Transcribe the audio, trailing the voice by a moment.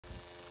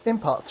In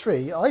part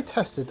 3, I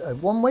tested a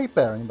one-way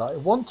bearing that I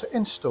want to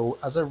install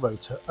as a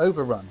rotor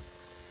overrun.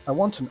 I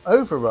want an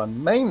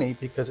overrun mainly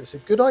because it's a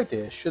good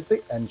idea should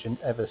the engine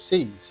ever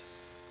seize.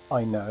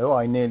 I know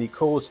I nearly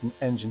caused an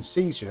engine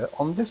seizure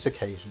on this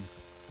occasion.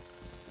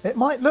 It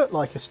might look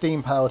like a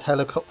steam-powered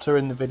helicopter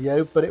in the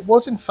video, but it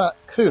was in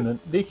fact coolant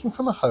leaking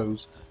from a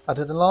hose at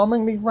an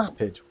alarmingly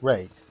rapid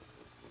rate.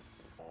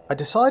 I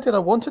decided I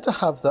wanted to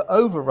have the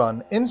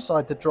overrun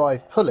inside the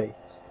drive pulley,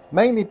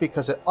 mainly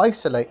because it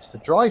isolates the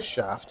drive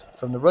shaft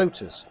from the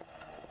rotors,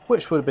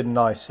 which would have been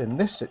nice in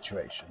this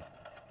situation.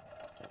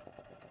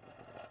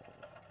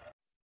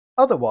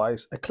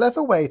 Otherwise, a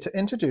clever way to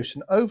introduce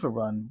an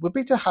overrun would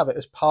be to have it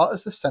as part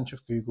of the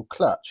centrifugal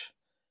clutch.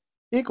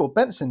 Eagle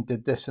Benson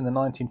did this in the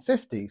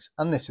 1950s,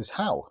 and this is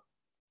how.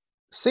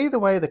 See the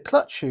way the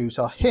clutch shoes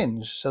are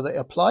hinged so they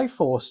apply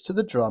force to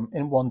the drum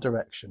in one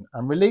direction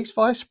and release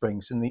via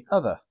springs in the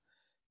other.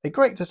 A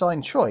great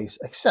design choice,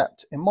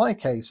 except in my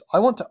case I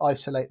want to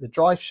isolate the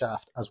drive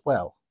shaft as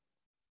well.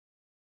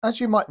 As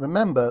you might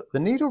remember, the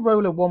needle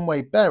roller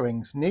one-way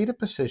bearings need a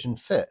precision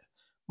fit.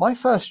 My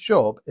first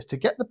job is to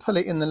get the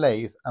pulley in the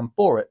lathe and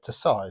bore it to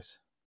size.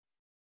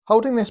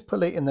 Holding this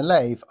pulley in the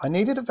lathe, I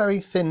needed a very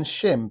thin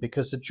shim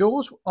because the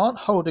jaws aren't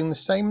holding the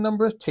same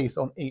number of teeth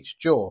on each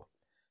jaw.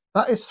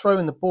 That is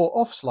throwing the bore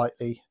off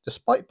slightly,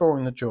 despite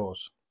boring the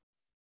jaws.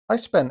 I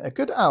spent a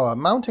good hour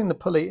mounting the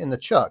pulley in the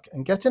chuck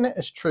and getting it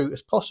as true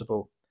as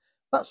possible.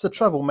 That's the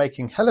trouble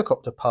making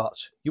helicopter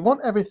parts. You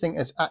want everything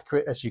as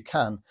accurate as you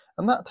can,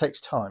 and that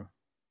takes time.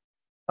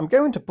 I'm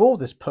going to bore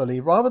this pulley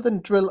rather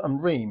than drill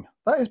and ream.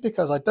 That is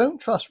because I don't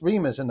trust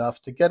reamers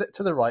enough to get it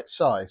to the right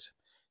size.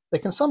 They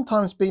can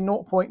sometimes be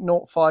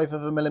 0.05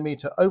 of a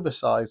millimeter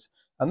oversized,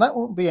 and that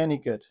won't be any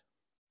good.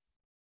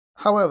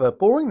 However,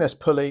 boring this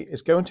pulley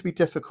is going to be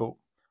difficult.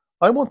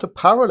 I want a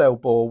parallel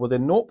bore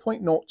within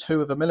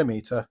 0.02 of a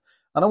millimeter,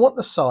 and I want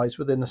the size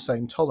within the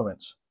same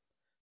tolerance.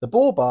 The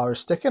bore bar is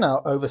sticking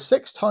out over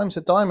 6 times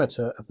the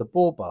diameter of the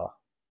bore bar.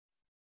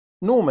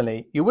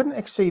 Normally, you wouldn't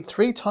exceed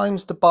 3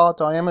 times the bar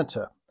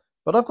diameter,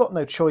 but I've got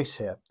no choice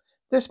here.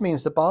 This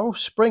means the bar will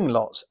spring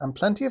lots and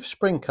plenty of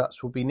spring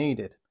cuts will be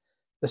needed.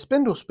 The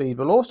spindle speed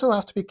will also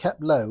have to be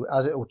kept low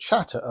as it will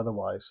chatter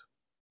otherwise.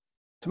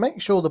 To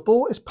make sure the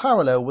bore is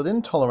parallel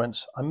within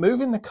tolerance, I'm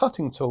moving the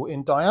cutting tool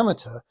in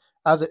diameter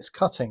as it's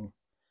cutting.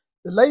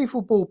 The lathe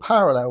will bore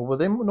parallel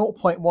within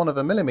 0.1 of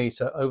a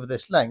millimeter over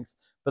this length,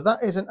 but that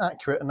isn't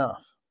accurate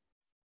enough.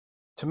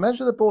 To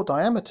measure the bore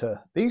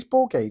diameter, these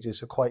bore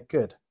gauges are quite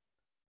good.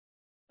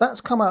 That's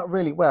come out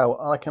really well,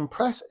 and I can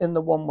press in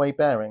the one-way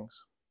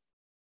bearings.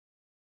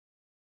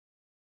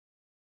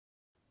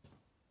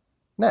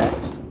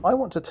 Next, I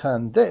want to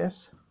turn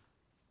this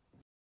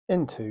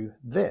into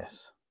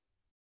this.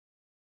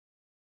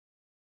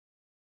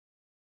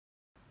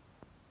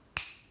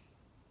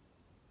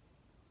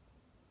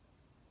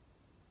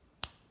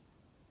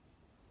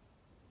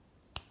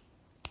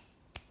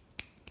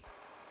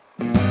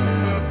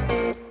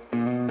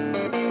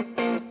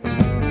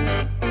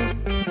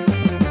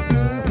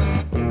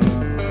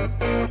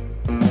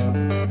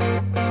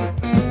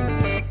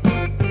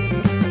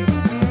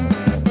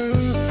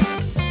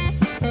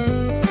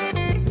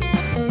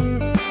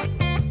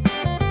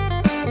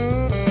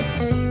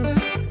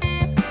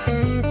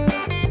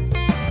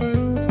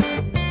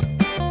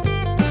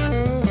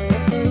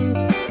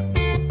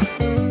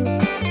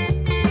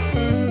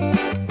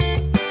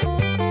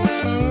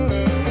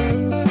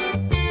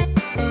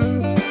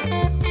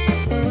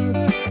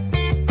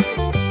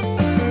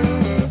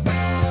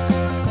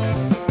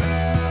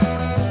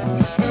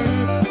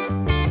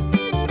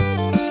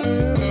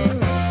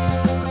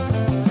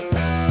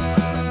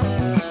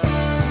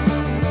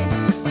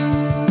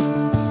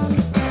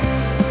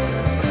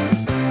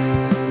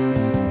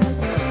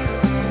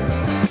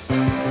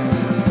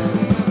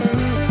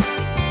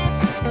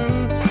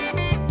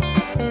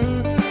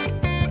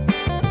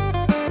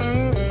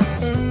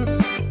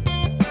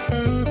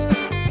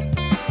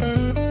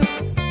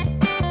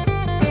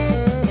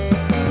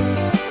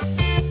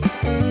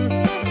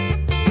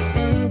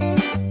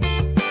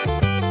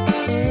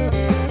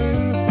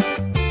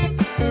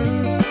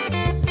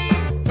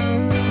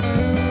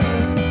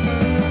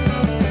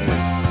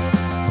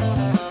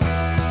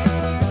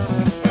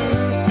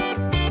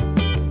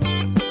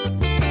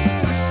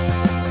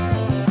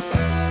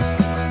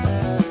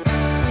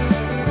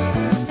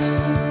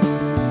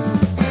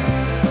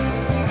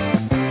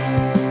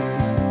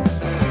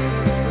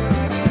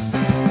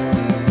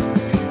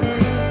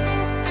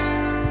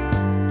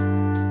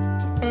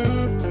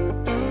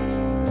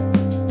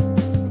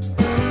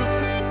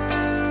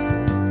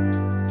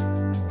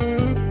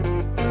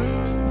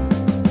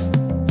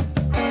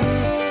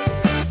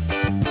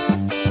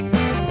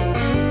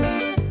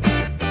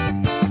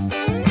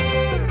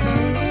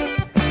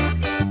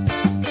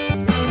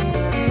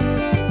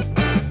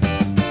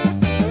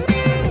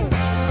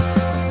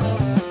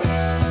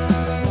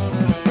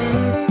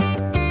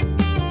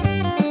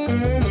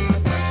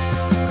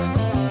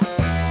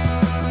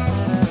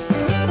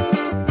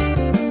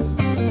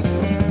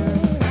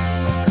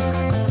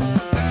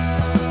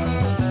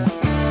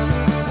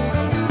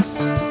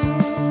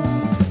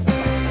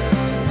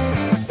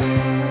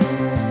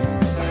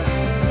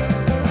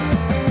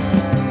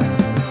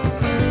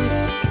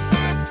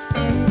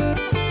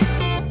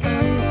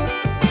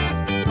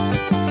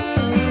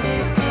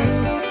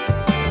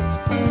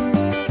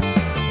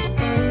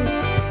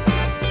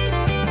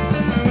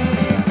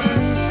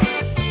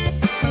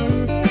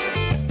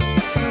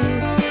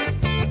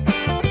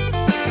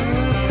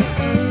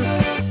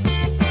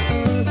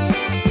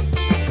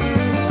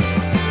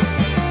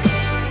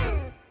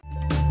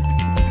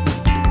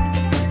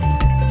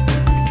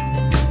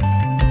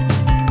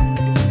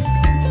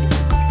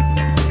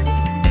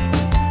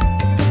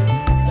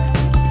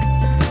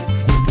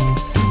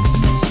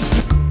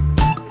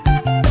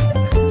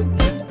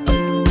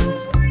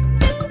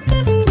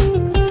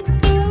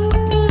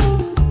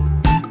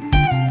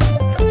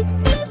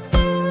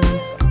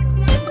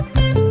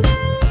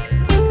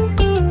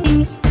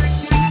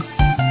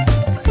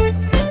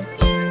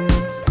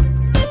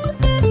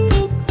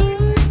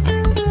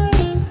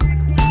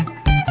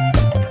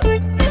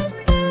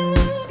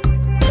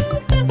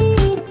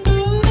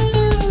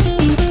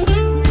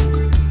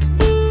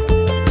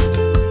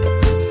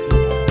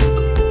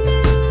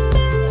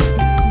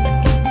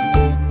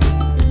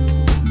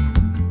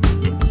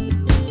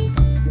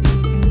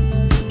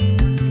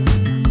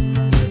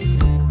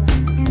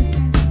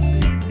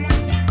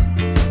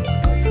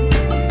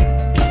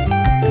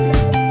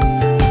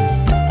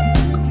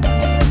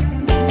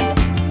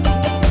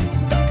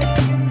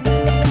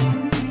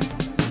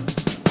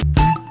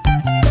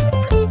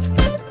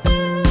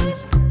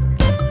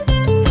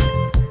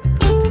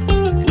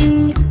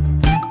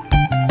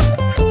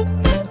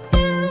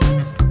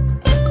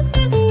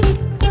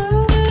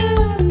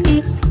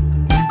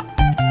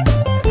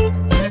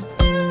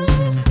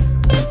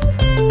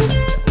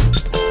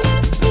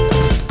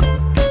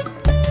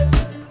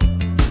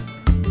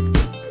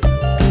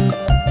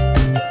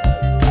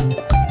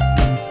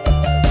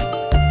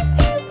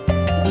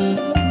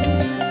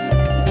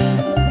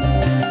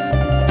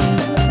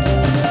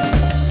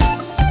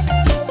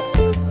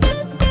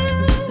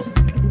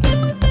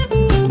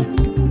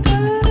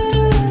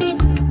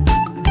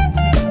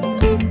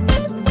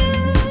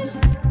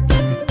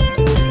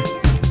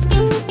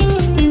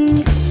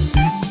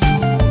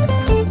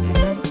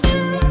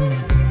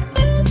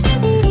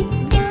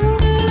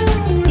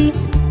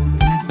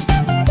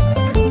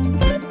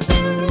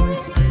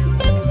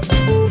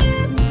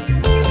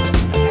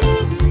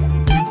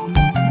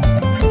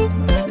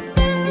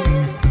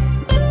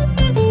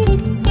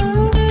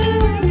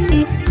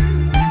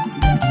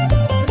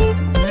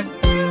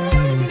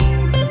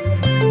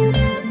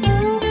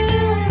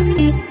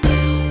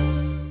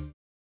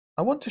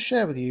 I want to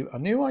share with you a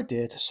new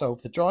idea to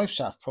solve the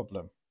driveshaft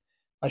problem.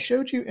 I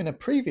showed you in a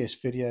previous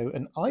video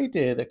an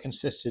idea that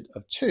consisted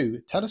of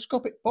two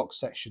telescopic box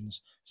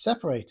sections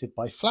separated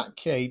by flat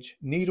cage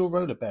needle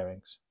roller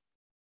bearings.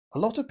 A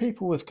lot of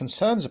people with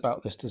concerns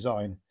about this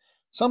design,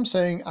 some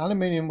saying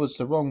aluminium was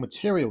the wrong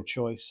material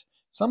choice,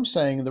 some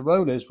saying the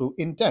rollers will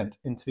indent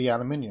into the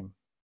aluminium.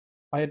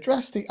 I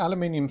addressed the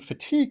aluminium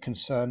fatigue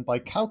concern by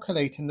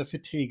calculating the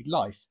fatigue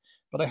life,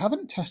 but I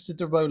haven't tested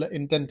the roller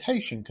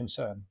indentation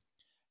concern.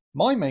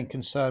 My main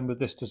concern with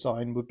this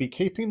design would be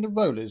keeping the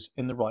rollers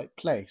in the right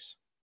place.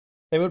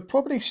 They would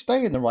probably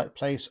stay in the right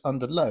place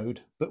under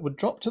load, but would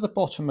drop to the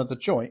bottom of the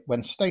joint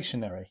when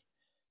stationary.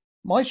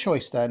 My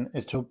choice then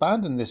is to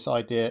abandon this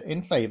idea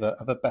in favour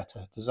of a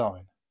better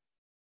design.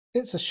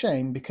 It's a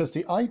shame because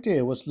the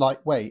idea was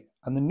lightweight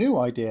and the new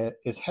idea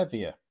is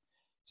heavier.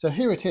 So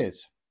here it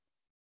is.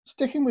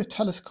 Sticking with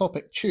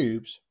telescopic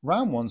tubes,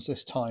 round ones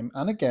this time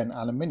and again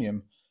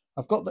aluminium,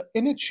 I've got the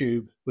inner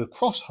tube with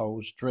cross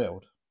holes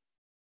drilled.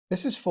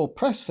 This is for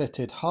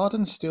press-fitted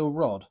hardened steel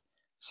rod.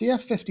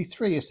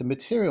 CF53 is the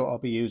material I'll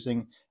be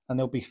using and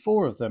there'll be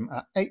 4 of them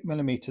at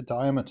 8mm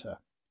diameter.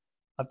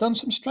 I've done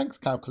some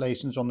strength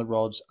calculations on the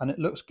rods and it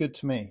looks good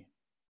to me.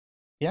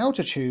 The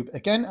outer tube,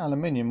 again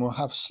aluminium, will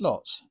have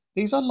slots.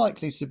 These are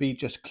likely to be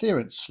just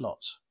clearance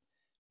slots.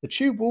 The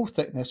tube wall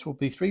thickness will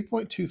be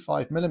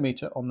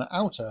 3.25mm on the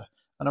outer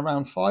and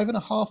around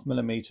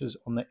 5.5mm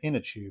on the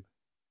inner tube.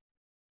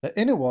 The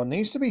inner one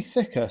needs to be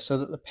thicker so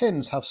that the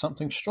pins have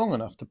something strong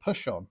enough to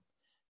push on.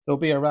 There will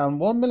be around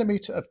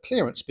 1mm of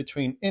clearance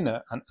between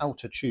inner and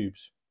outer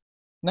tubes.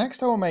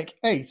 Next I will make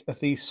 8 of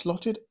these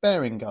slotted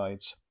bearing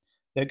guides.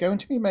 They're going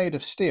to be made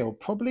of steel,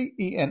 probably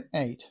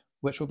EN8,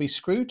 which will be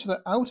screwed to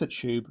the outer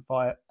tube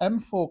via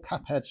M4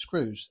 caphead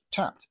screws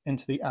tapped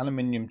into the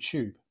aluminium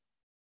tube.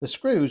 The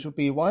screws will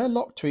be wire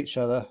locked to each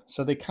other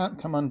so they can't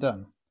come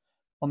undone.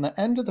 On the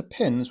end of the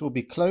pins will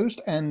be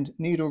closed-end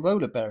needle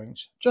roller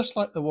bearings, just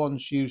like the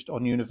ones used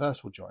on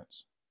universal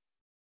joints.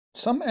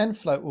 Some end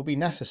float will be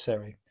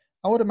necessary.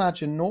 I would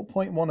imagine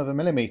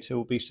 0.1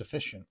 will be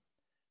sufficient.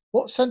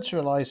 What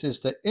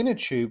centralizes the inner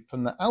tube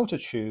from the outer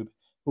tube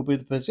will be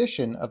the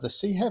position of the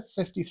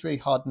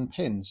CF53 hardened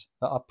pins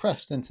that are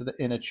pressed into the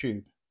inner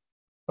tube.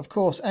 Of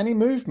course, any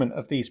movement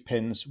of these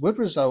pins would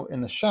result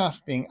in the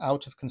shaft being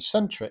out of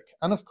concentric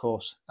and of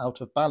course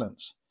out of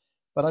balance.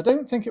 But I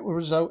don't think it will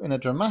result in a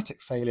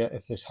dramatic failure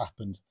if this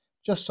happened,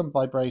 just some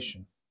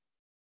vibration.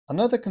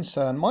 Another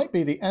concern might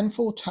be the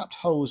N4 tapped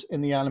holes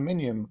in the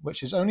aluminium,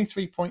 which is only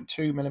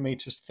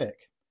 3.2mm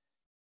thick.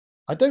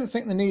 I don't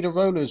think the needle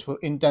rollers will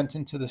indent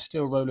into the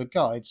steel roller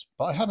guides,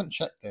 but I haven't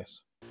checked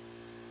this.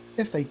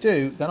 If they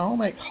do, then I'll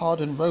make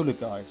hardened roller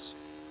guides.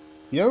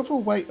 The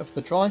overall weight of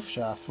the drive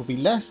shaft will be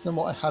less than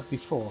what I had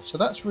before, so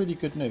that's really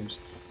good news,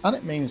 and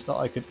it means that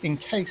I could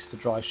encase the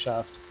drive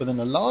shaft within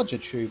a larger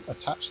tube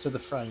attached to the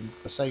frame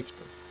for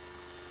safety.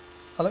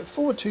 I look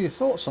forward to your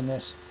thoughts on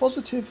this,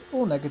 positive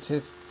or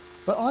negative,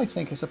 but I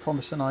think it's a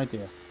promising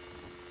idea.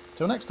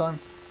 Till next time.